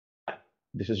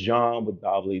This is John with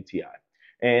WTI.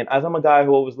 And as I'm a guy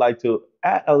who always like to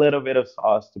add a little bit of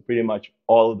sauce to pretty much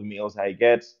all of the meals I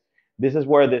get, this is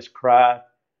where this craft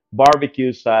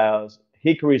barbecue styles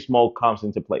hickory smoke comes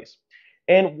into place.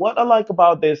 And what I like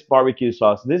about this barbecue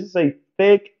sauce, this is a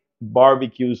thick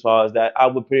barbecue sauce that I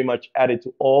would pretty much add it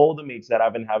to all the meats that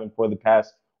I've been having for the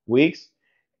past weeks.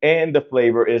 And the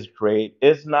flavor is great.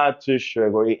 It's not too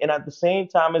sugary. And at the same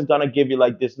time, it's gonna give you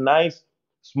like this nice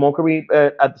smokery,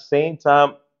 at the same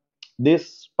time,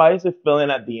 this spicy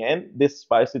feeling at the end, this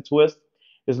spicy twist,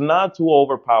 is not too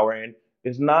overpowering.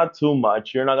 It's not too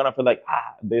much. You're not gonna feel like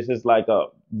this is like a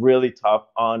really tough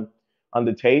on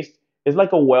the taste. It's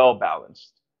like a well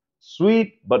balanced,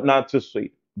 sweet but not too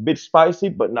sweet, bit spicy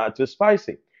but not too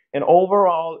spicy. And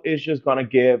overall, it's just gonna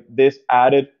give this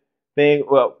added thing,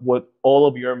 well, with all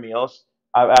of your meals.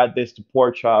 I've added this to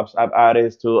pork chops. I've added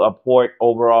this to a pork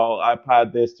overall. I've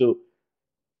had this to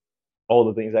all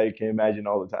the things that you can imagine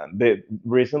all the time.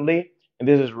 Recently, and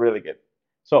this is really good.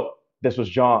 So this was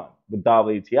John with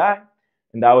WTI,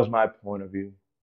 and that was my point of view.